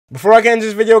Before I get into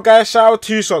this video, guys, shout out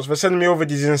to Socks for sending me over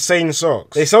these insane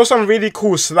socks. They sell some really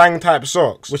cool slang type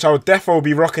socks, which I'll definitely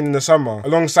be rocking in the summer,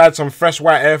 alongside some fresh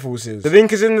white Air Forces. The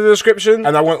link is in the description,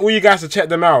 and I want all you guys to check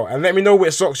them out, and let me know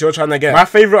which socks you're trying to get. My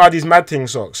favourite are these Mad Ting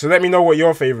socks, so let me know what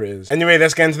your favourite is. Anyway,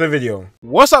 let's get into the video.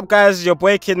 What's up, guys? It's your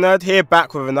boy Kid Nerd here,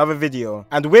 back with another video.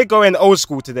 And we're going old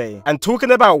school today, and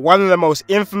talking about one of the most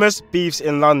infamous beefs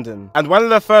in London, and one of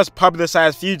the first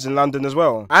publicised feuds in London as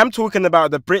well. I'm talking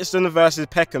about the Brixton versus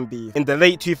Peckham beef in the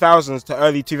late 2000s to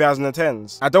early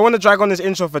 2010s. I don't want to drag on this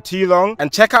intro for too long,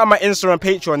 and check out my Insta and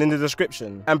Patreon in the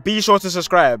description, and be sure to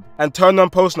subscribe and turn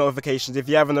on post notifications if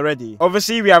you haven't already.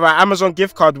 Obviously, we have our Amazon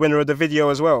gift card winner of the video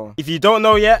as well. If you don't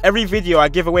know yet, every video I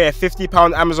give away a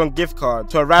 £50 Amazon gift card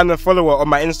to a random follower on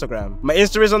my Instagram. My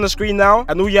Insta is on the screen now,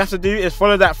 and all you have to do is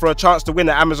follow that for a chance to win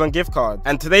an Amazon gift card.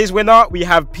 And today's winner, we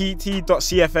have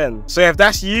pt.cfn. So if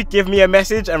that's you, give me a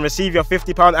message and receive your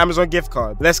 £50 Amazon gift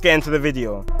card. Let's get into the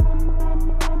video.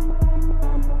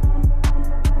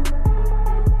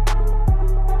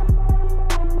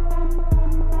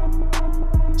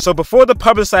 So before the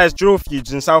publicised drill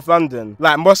feuds in South London,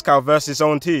 like Moscow versus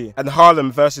Zone 2 and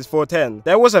Harlem versus 410,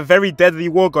 there was a very deadly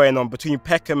war going on between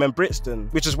Peckham and Brixton,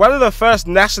 which was one of the first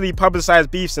nationally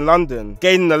publicised beefs in London,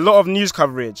 gaining a lot of news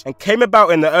coverage, and came about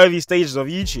in the early stages of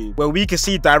YouTube, where we could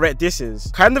see direct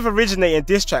disses, kind of originating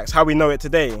diss tracks how we know it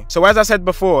today. So as I said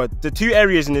before, the two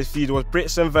areas in this feud was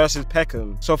Brixton versus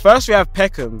Peckham. So first we have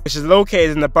Peckham, which is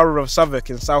located in the borough of Southwark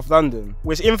in South London,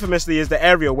 which infamously is the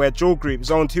area where drill group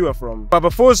Zone 2 are from. But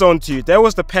before Zone 2, there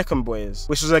was the Peckham Boys,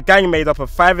 which was a gang made up of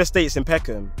 5 estates in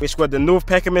Peckham, which were the North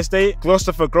Peckham Estate,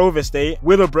 Gloucester Grove Estate,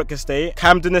 Willowbrook Estate,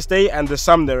 Camden Estate, and the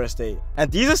Sumner Estate. And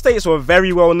these estates were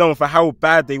very well known for how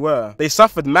bad they were. They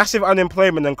suffered massive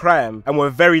unemployment and crime, and were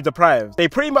very deprived. They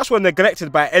pretty much were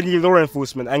neglected by any law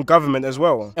enforcement and government as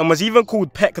well, and was even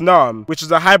called Peckham, which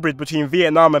was a hybrid between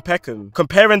Vietnam and Peckham,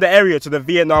 comparing the area to the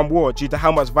Vietnam War due to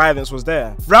how much violence was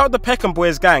there. Throughout the Peckham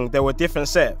Boys gang, there were different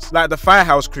sets, like the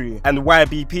Firehouse Crew and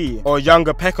YBP, or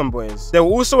Younger Peckham Boys. There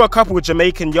were also a couple of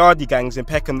Jamaican yardie gangs in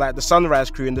Peckham, like the Sunrise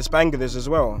Crew and the Spanglers as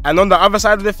well. And on the other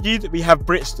side of the feud, we have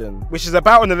Brixton, which is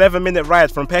about an 11-minute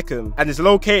ride from Peckham, and is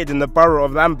located in the borough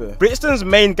of Lambeth. Brixton's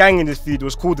main gang in this feud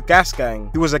was called the Gas Gang,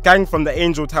 who was a gang from the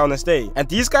Angel Town Estate, and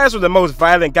these guys were the most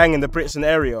violent gang in the Brixton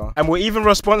area, and were even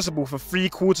responsible for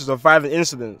 3/4 of violent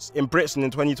incidents in Brixton in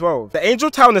 2012. The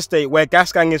Angel Town Estate, where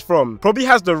Gas Gang is from, probably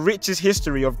has the richest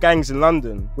history of gangs in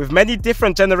London, with many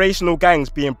different generational gangs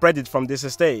being bred from this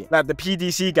estate, like the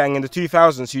PDC gang in the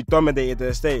 2000s who dominated the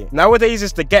estate. Nowadays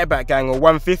it's the Get Back gang or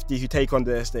 150 who take on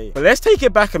the estate. But let's take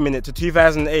it back a minute to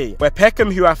 2008, where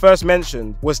Peckham, who I first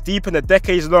mentioned, was deep in the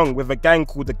decades long with a gang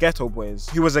called the Ghetto Boys,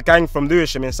 who was a gang from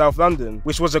Lewisham in South London,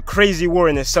 which was a crazy war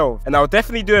in itself, and I'll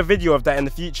definitely do a video of that in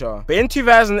the future. But in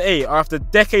 2008, after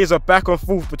decades of back and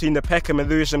forth between the Peckham and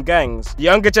Lewisham gangs, the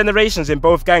younger generations in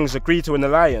both gangs agreed to an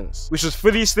alliance, which was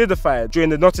fully solidified during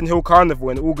the Notting Hill Carnival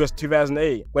in August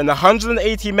 2008, when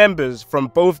 180 members from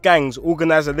both gangs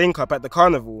organised a link-up at the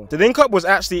carnival. The link-up was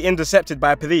actually intercepted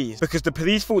by police, because the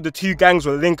police thought the two gangs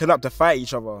were linking up to fight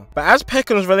each other. But as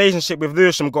Peckham's relationship with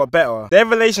Lewisham got better, their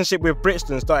relationship with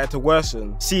Brixton started to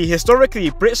worsen. See,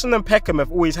 historically, Brixton and Peckham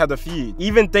have always had a feud,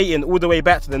 even dating all the way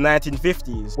back to the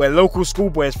 1950s, where local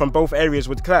schoolboys from both areas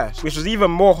would clash, which was even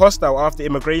more hostile after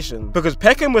immigration, because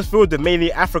Peckham was filled with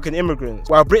mainly African immigrants,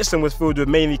 while Brixton was filled with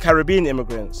mainly Caribbean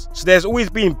immigrants. So there's always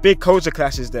been big culture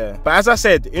clashes there. But as I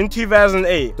said, in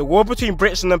 2008, the war between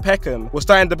Brixton and Peckham was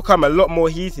starting to become a lot more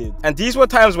heated, and these were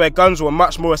times where guns were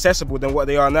much more accessible than what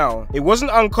they are now. It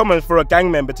wasn't uncommon for a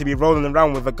gang member to be rolling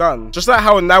around with a gun, just like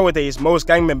how nowadays most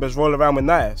gang members roll around with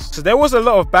knives. So there was a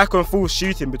lot of back and forth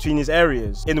shooting between these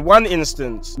areas. In one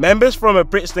instance, members from a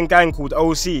Brixton gang called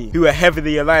OC, who were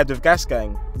heavily allied with Gas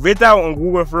Gang, rid out on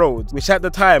Woolworth Road, which at the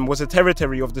time was a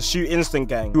territory of the Shoot Instant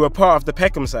gang, who were part of the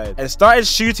Peckham side, and started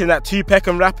shooting at 2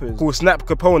 Peckham rappers called Snap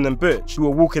Capone and Butch, who were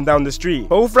walking down the street.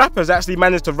 Both rappers actually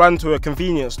managed to run to a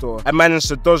convenience store and managed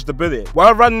to dodge the bullet.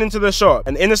 While running into the shot,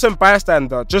 an innocent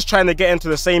bystander just trying to get into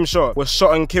the same shot was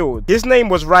shot and killed. His name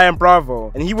was Ryan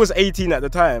Bravo, and he was 18 at the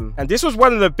time. And this was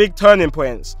one of the big turning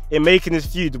points in making his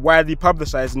feud widely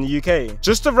publicised in the UK.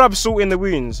 Just to rub salt in the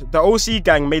wounds, the OC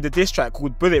gang made a diss track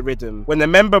called Bullet Rhythm, when a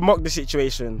member mocked the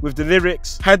situation with the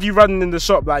lyrics, "Had you running in the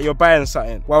shop like you're buying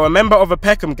something," while a member of a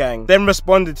Peckham gang then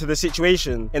responded to the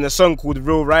situation in a song called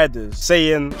Real Riders,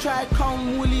 saying, "Try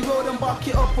come Woolly Road and bark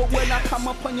it up, but when I come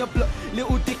up on your block,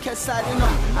 little dickhead siding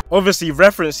up. Obviously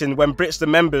referencing when Brixton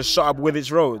members shot up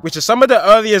Woolwich Road, which are some of the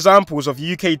early examples of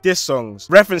UK diss songs,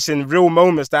 referencing real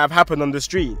moments that have happened on the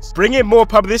streets, bringing more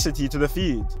publicity to the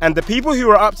feud. And the people who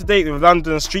are up to date with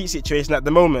London's street situation at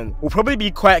the moment will probably be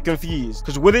quite confused,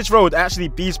 because Woolwich Road actually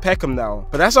beats Peckham now,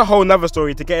 but that's a whole nother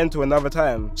story to get into another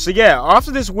time. So yeah, after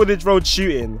this Woolwich Road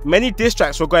shooting, many diss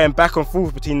tracks were going back and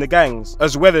forth between the gangs,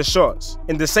 as well as shots.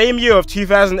 In the same year of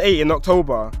 2008 in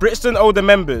October, Brixton older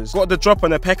members got the drop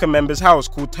on a Peckham member's house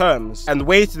called Terms, and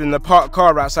waited in the parked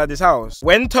car outside his house.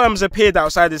 When Terms appeared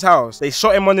outside his house, they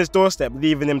shot him on his doorstep,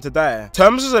 leaving him to die.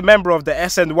 Terms was a member of the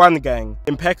SN1 gang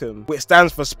in Peckham, which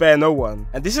stands for Spare No One,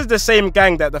 and this is the same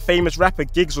gang that the famous rapper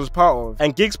Giggs was part of,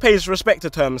 and Giggs pays respect to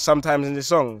Terms sometimes in his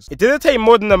songs. It didn't take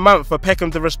more than a month for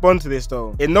Peckham to respond to this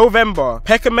though. In November,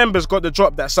 Peckham members got the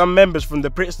drop that some members from the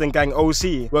Brixton gang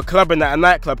OC were clubbing at a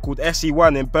nightclub called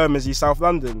SE1 in Bermondsey, South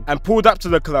London, and pulled up to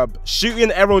the club,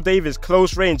 shooting Errol Davis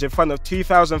close range in front of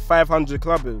 2,500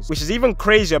 clubbers, which is even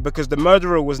crazier because the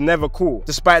murderer was never caught,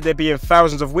 despite there being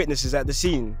thousands of witnesses at the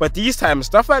scene. But these times,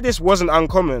 stuff like this wasn't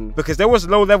uncommon, because there was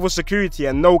low-level security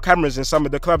and no cameras in some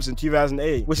of the clubs in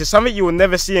 2008, which is something you will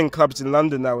never see in clubs in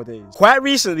London nowadays. Quite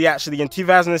recently actually, in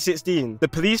 2016, the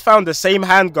police found the same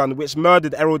handgun which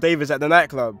murdered Errol Davis at the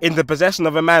nightclub in the possession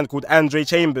of a man called Andre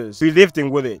Chambers, who lived in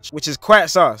Woolwich, which is quite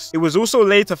sus. It was also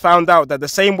later found out that the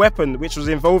same weapon which was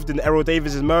involved in Errol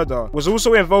Davis's murder was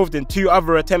also involved in 2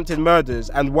 other attempted murders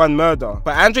and 1 murder,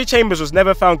 but Andre Chambers was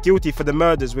never found guilty for the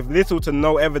murders with little to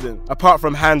no evidence apart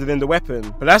from handling the weapon,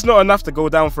 but that's not enough to go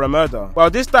down for a murder. While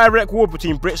this direct war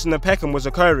between Brixton and Peckham was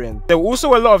occurring, there were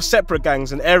also a lot of separate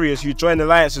gangs and areas who joined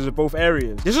alliances with both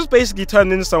areas. This was basically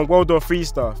turned into some World War III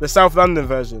stuff, the South London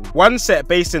version. One set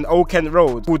based in Old Kent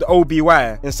Road called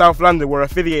OBY in South London were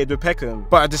affiliated with Peckham,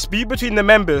 but a dispute between the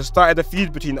members started a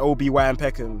feud between OBY and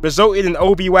Peckham, resulted in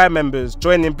OBY members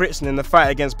joining Brixton in the fight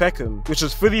against Peckham, which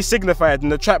was fully signified in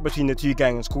the trap between the two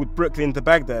gangs called Brooklyn to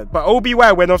Baghdad. But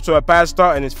OBY went off to a bad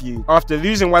start in his feud after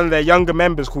losing one of their younger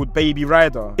members called Baby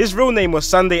Ryder. His real name was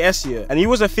Sunday Essia, and he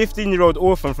was a 15-year-old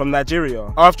orphan from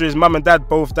Nigeria after his mum and dad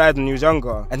both died when he was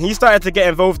younger, and he started to get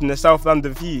involved in the South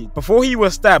London feud. Before he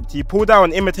was stabbed, he pulled out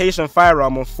an imitation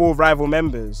firearm on 4 rival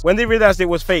members. When they realized it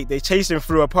was fake, they chased him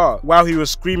through a park while he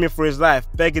was screaming for his life,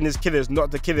 begging his killers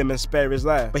not to kill him and spare his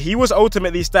life. But he was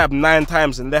ultimately stabbed 9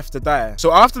 times and left to die.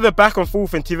 So after the back and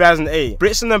forth in 2008,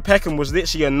 Brixton and Peckham was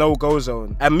literally a no-go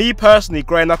zone. And me personally,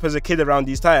 growing up as a kid around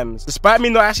these times, despite me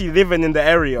not actually living in the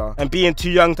area and being too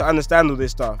young to understand all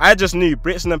this stuff, I just knew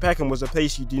Brixton and Peckham was a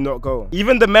place you do not go.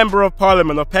 Even the Member of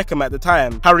Parliament of Peckham at the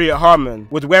time, Harriet Harman,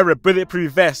 would wear a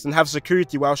bulletproof vest and have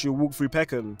security while she would walk through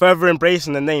Peckham, further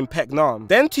embracing the name Pecknam.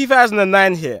 Then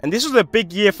 2009 hit, and this was a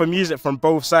big year for music from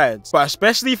both sides, but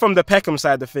especially from the Peckham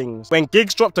side of things, when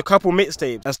Giggs dropped a couple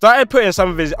mixtapes and started putting some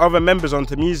of his other members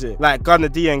onto music, like Gunna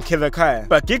D and Killer Kai.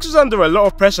 But Giggs was under a lot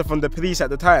of pressure from the police at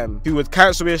the time, who would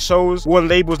cancel his shows, warn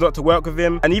labels not to work with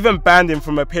him, and even banned him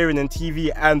from appearing in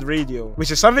TV and radio,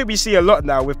 which is something we see a lot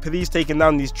now with police taking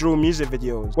down these drill music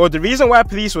videos. Well, the reason why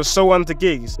police was so onto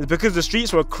Giggs is because the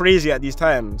streets were crazy at these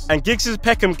times, and Giggs'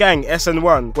 Peckham gang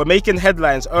SN1 were making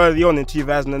headlines early on in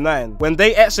 2009 when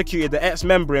they executed the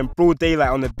ex-member in broad daylight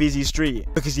on a busy street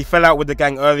because he fell out with the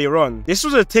gang earlier on. This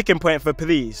was a ticking point for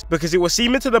police because it was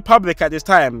seeming to the public at this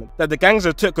time that the gangs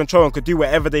had took control and could do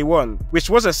whatever they want, which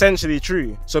was essentially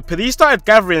true. So police started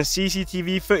gathering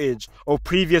CCTV footage of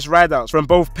previous rideouts from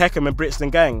both Peckham and Brixton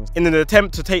gangs in an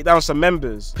attempt to take down some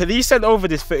members. Police sent over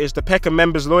this footage to Peckham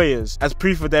members' lawyers as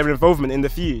proof of their involvement in the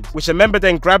feud, which a member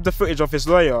then grabbed the footage of his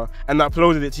lawyer and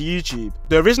uploaded it to YouTube.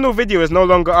 The original video is no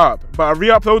longer up, but a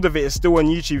re-upload of it is still on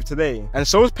YouTube today, and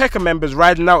shows Peckham members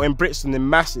riding out in Brixton in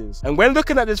masses. And when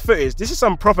looking at this footage, this is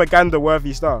some propaganda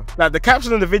worthy stuff. Like, the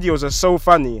captions in the videos are so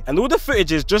funny, and all the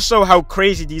footages just show how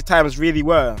crazy these times really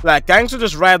were. Like, gangs were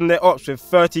just riding their ops with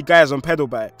 30 guys on pedal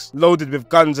bikes, loaded with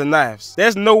guns and knives.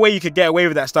 There's no way you could get away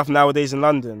with that stuff nowadays in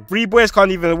London. 3 boys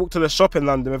can't even walk to the shop in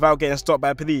London without getting stopped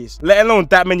by police, let alone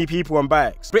that many people on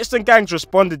bikes. Brixton gangs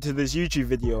responded to this YouTube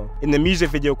video in the music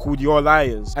video called You're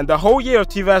Liars, and the whole year of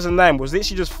 2009 was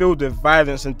literally just filled with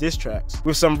violence and diss tracks,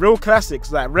 with some real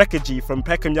classics like Wreckage from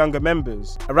Peckham younger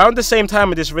members. Around the same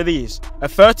time of this release, a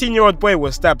 13-year-old boy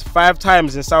was stabbed 5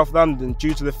 times in South London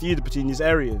due to the feud between these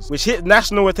areas, which hit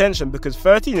national attention because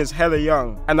 13 is hella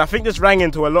young, and I think this rang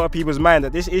into a lot of people's mind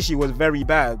that this issue was very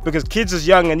bad because kids as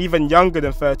young and even younger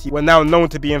than 30 were now known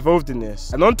to be involved in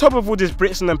this. And on top of all this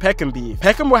Brixton and Peckham beef,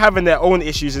 Peckham were having their own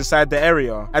issues inside the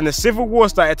area, and the civil war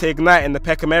started to ignite in the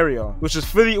Peckham area, which was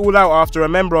fully all out after a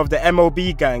member of the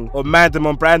MLB gang, or Mandem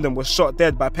on Brandon, was shot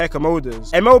dead by Peckham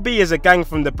Olders. MLB is a gang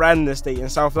from the Brandon estate in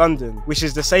South London, Brixton, which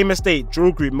is the same estate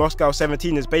drill group Moscow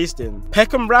 17 is based in.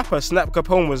 Peckham rapper Snap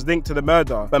Capone was linked to the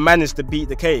murder, but managed to beat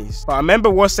the case. But a member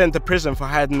was sent to prison for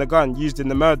hiding the gun used in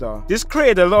the murder. This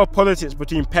created a lot of politics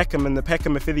between Peckham and the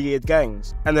Peckham affiliated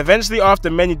gangs, and eventually after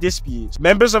many disputes,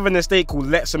 members of an estate called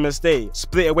Lexham Estate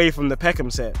split away from the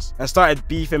Peckham sets and started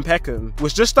beefing Peckham,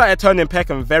 which just started turning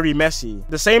Peckham very messy.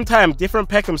 At the same time, different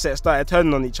Peckham sets started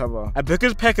turning on each other, and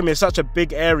because Peckham is such a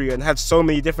big area and had so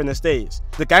many different estates,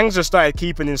 the gangs just started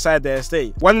keeping inside their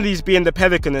estate. One of these being the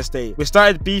Pelican estate, which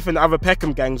started beefing other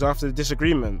Peckham gangs after the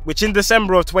disagreement, which in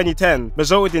December of 2010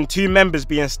 resulted in 2 members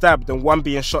being stabbed and 1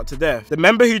 being shot to death. The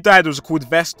member who died was called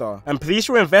Vesta, and police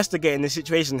were investigating the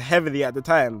situation heavily at the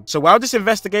time. So while this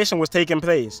investigation was taking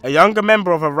place, a younger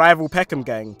member of a rival Peckham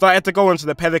gang started to go onto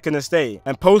the Pelican estate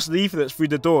and post leaflets through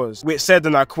the doors which said,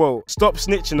 and I quote, "Stop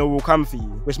snitching or we'll come for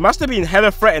you," which must have been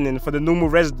hella threatening for the normal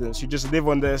residents who just live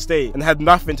on the estate and had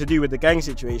nothing to do with the gang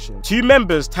situation. 2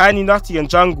 members, Tiny Nutty and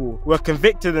Jungle, were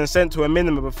convicted and sent to a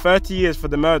minimum of 30 years for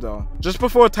the murder. Just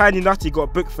before Tiny Nutty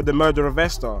got booked for the murder of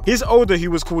Vesta, his older,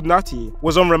 who was called Nutty,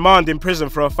 was on remand in prison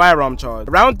for a firearm charge.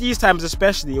 Around these times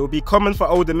especially, it would be common for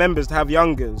older members to have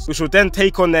youngers, which would then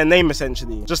take on their name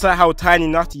essentially, just like how Tiny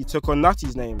Nutty took on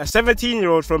Nutty's name. A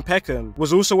 17-year-old from Peckham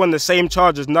was also on the same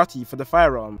charge as Nutty for the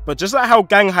firearm, but just like how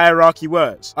gang hierarchy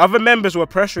works, other members were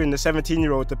pressuring the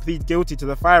 17-year-old to plead guilty to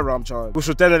the firearm charge, which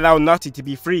would then allow Nutty to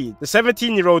be freed. The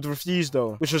 17-year-old refused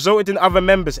though, which resulted in other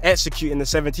members executing the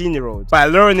 17-year-old by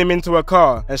luring him into a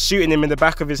car and shooting him in the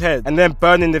back of his head, and then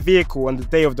burning the vehicle on the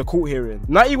day of the court hearing.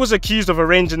 Nutty was accused of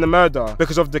arranging the murder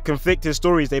because of the conflicting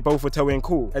stories they both were telling in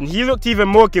court, and he looked even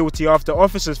more guilty after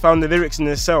officers found the lyrics in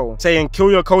his cell saying,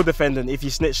 "Kill your co-defendant if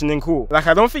you're snitching in court." Like,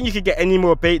 I don't think you could get any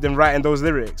more bait than writing those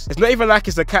lyrics. It's not even like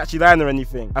it's a catchy line or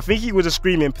anything. I think he was just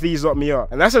screaming, "Please lock me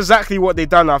up." And that's exactly what they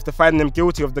done after finding him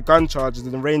guilty of the gun charges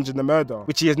and arranging the murder,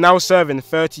 which he is now serving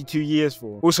 32 years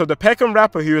for. Also, the Peckham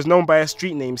rapper, who is known by a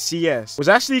street name CS, was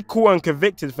actually caught and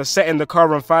convicted for setting the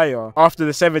car on fire after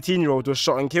the 17-year-old was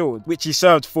shot and killed, which he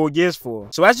served 4 years for.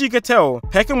 So as you could tell,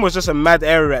 Peckham was just a mad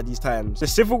area at these times. The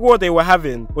civil war they were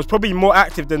having was probably more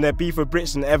active than their beef with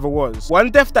Brixton ever was.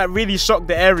 One death that really shocked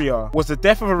the area was the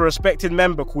death of a respected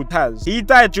member called Taz. He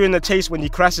died during the chase when he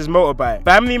crashed his motorbike.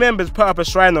 Family members put up a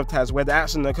shrine of Taz where the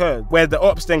accident occurred, where the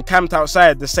ops then camped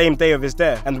outside the same day of his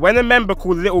death. And when a member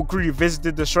called Little Groove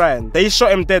visited the shrine, they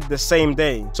shot him dead the same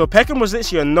day. So Peckham was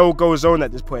literally a no-go zone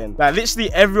at this point. Like,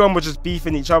 literally everyone was just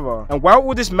beefing each other. And while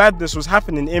all this madness was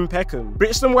happening in Peckham,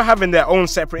 Brixton were having their own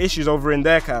separate issues over in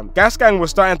their camp. Gas Gang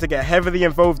was starting to get heavily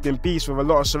involved in beefs with a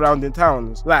lot of surrounding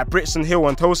towns, like Brixton Hill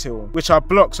and Toast Hill, which are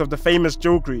blocks of the famous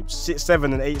drill groups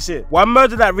 6-7 and 8-6. One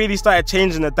murder that really started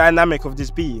changing the dynamic of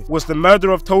this beef was the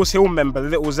murder of Toast Hill member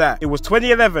Little Zach. It was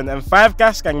 2011 and 5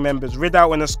 Gas Gang members rid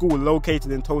out in a school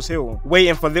located in Toast Hill,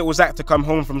 waiting for Little Zach to come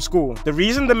home from school. The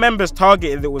reason the members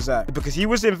targeted Little Zach is because he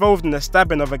was involved in the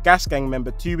stabbing of a Gas Gang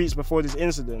member 2 weeks before this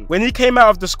incident. When he came out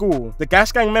of the school, the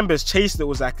Gas Gang members chased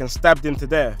Little Zach and stabbed him to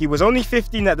death. He was only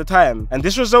 15 at the time, and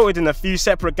this resulted in a few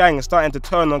separate gangs starting to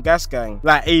turn on Gas Gang,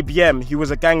 like ABM, who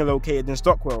was a gang located in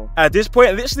Stockwell. At this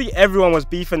point, literally everyone was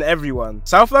beefing everyone.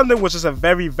 South London was just a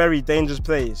very, very dangerous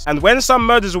place, and when some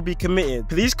murders would be committed,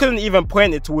 police couldn't even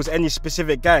point it towards any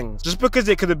specific gangs, just because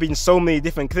it could have been so many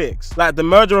different cliques. Like the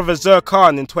murder of Azur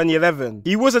Khan in 2011.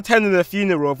 He was attending the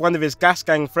funeral of one of his Gas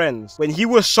Gang friends when he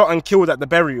was shot and killed at the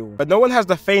burial, but no one has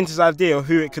the faintest idea of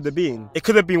who it could have been. It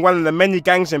could have been one of the many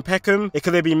gangs in Peckham, it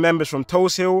could have been members from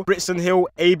Toast Hill, Brixton Hill,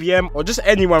 ABM, or just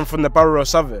anyone from the borough of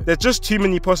Southwark. There's just too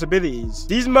many possibilities.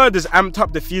 These murders amped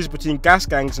up the fuse between gas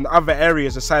gangs and other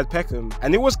areas aside Peckham,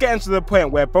 and it was getting to the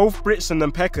point where both Brixton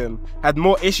and Peckham had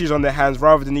more issues on their hands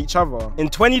rather than each other. In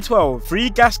 2012, 3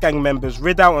 gas gang members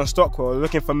rid out on Stockwell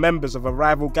looking for members of a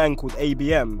rival gang called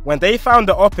ABM. When they found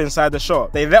the op inside the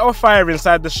shop, they let off fire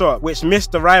inside the shop, which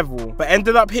missed the rival, but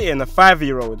ended up hitting a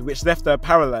 5-year-old, which left her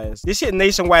paralysed. This hit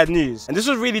nationwide news, and this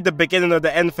was really the beginning of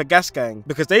the end for Gas Gang,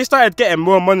 because they started getting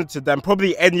more monitored than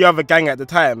probably any other gang at the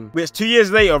time, which 2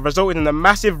 years later resulted in a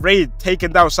massive raid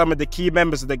taking down some of the key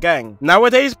members of the gang.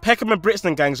 Nowadays, Peckham and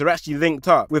Brixton gangs are actually linked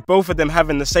up, with both of them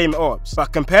having the same ops,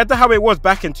 but compared to how it was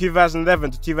back in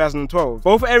 2011 to 2012,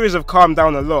 both areas have calmed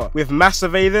down a lot, with mass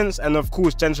surveillance and of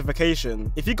course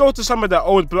gentrification. If you go to some of the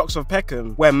old blocks of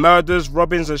Peckham, where murders,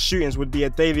 robbings and shootings would be a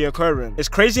daily occurrence, it's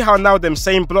crazy how now them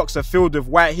same blocks are filled with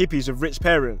white hippies with rich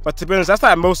parents, but to be honest, that's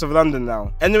like most of London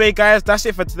now. Anyway guys, that's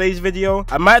it for today's video.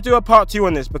 I might do a part 2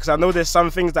 on this because I know there's some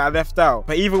things that I left out,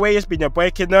 but either way, it's been your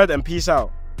boy Kid Nerd and peace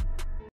out.